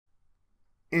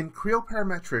In Creo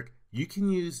Parametric, you can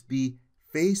use the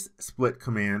face split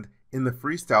command in the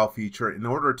Freestyle feature in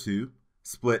order to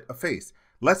split a face.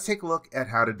 Let's take a look at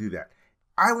how to do that.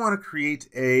 I want to create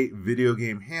a video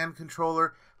game hand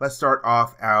controller. Let's start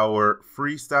off our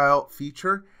Freestyle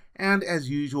feature. And as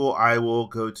usual, I will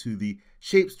go to the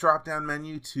Shapes drop-down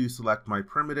menu to select my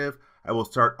primitive. I will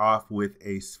start off with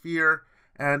a sphere.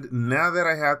 And now that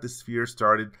I have the sphere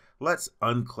started, let's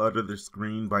unclutter the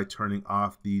screen by turning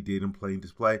off the datum plane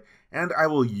display. And I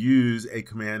will use a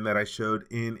command that I showed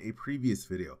in a previous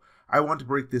video. I want to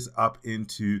break this up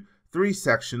into 3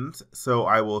 sections. So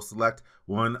I will select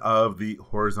one of the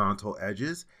horizontal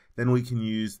edges. Then we can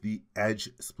use the edge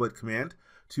split command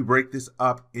to break this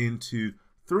up into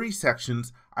 3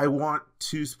 sections. I want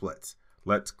 2 splits.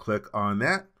 Let's click on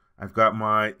that. I've got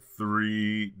my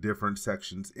 3 different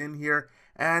sections in here.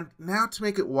 And now to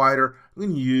make it wider, I'm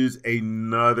going to use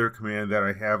another command that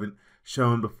I haven't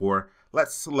shown before.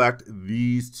 Let's select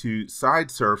these 2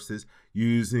 side surfaces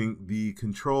using the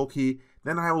Control key.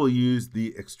 Then I will use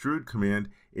the Extrude command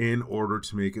in order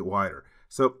to make it wider.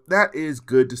 So that is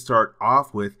good to start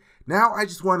off with. Now I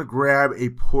just want to grab a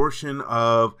portion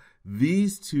of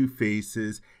these 2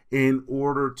 faces in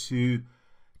order to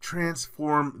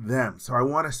transform them. So I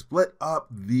want to split up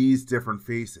these different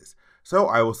faces. So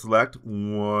I will select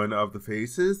one of the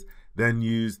faces, then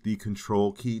use the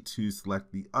Control key to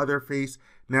select the other face.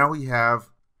 Now we have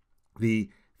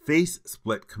the face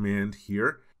split command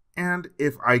here. And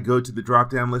if I go to the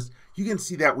drop-down list, you can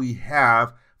see that we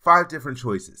have 5 different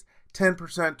choices: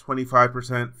 10%,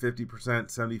 25%,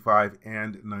 50%, 75,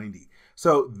 and 90.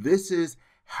 So this is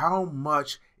how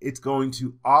much it's going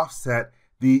to offset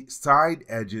the side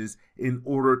edges in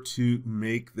order to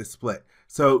make the split.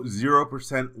 So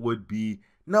 0% would be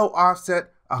no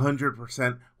offset,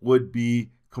 100% would be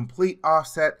complete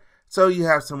offset. So you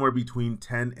have somewhere between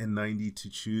 10 and 90 to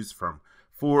choose from.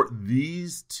 For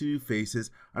these 2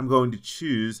 faces, I'm going to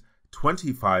choose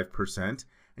 25%,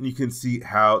 and you can see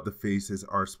how the faces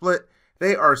are split.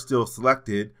 They are still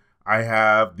selected. I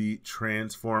have the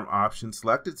transform option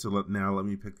selected, so now let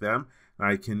me pick them.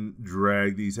 I can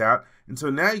drag these out. And so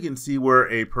now you can see where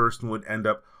a person would end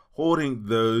up holding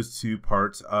those 2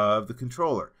 parts of the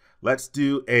controller. Let's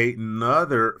do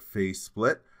another face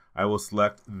split. I will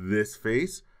select this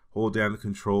face, hold down the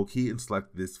Control key, and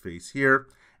select this face here.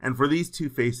 And for these 2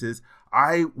 faces,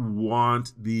 I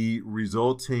want the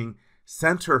resulting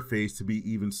center face to be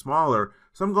even smaller.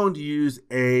 So I'm going to use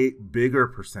a bigger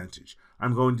percentage.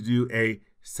 I'm going to do a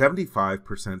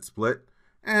 75% split.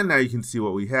 And now you can see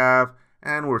what we have.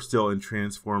 And we're still in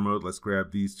transform mode. Let's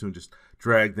grab these 2 and just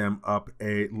drag them up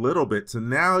a little bit. So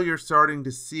now you're starting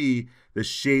to see the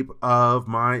shape of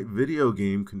my video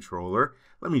game controller.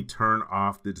 Let me turn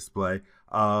off the display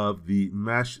of the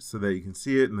mesh so that you can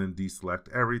see it, and then deselect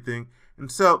everything.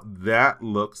 And so that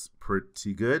looks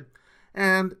pretty good.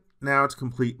 And now to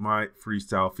complete my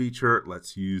Freestyle feature,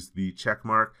 let's use the check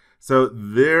mark. So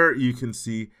there you can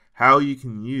see how you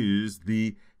can use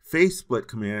the face split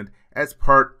command as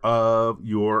part of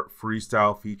your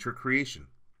Freestyle feature creation.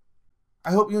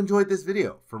 I hope you enjoyed this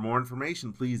video. For more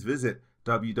information, please visit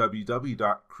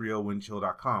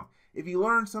www.creowindchill.com. If you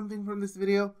learned something from this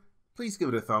video, please give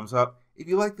it a thumbs up. If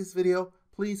you like this video,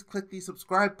 please click the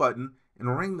subscribe button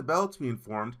and ring the bell to be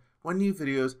informed when new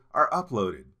videos are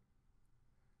uploaded.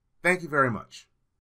 Thank you very much.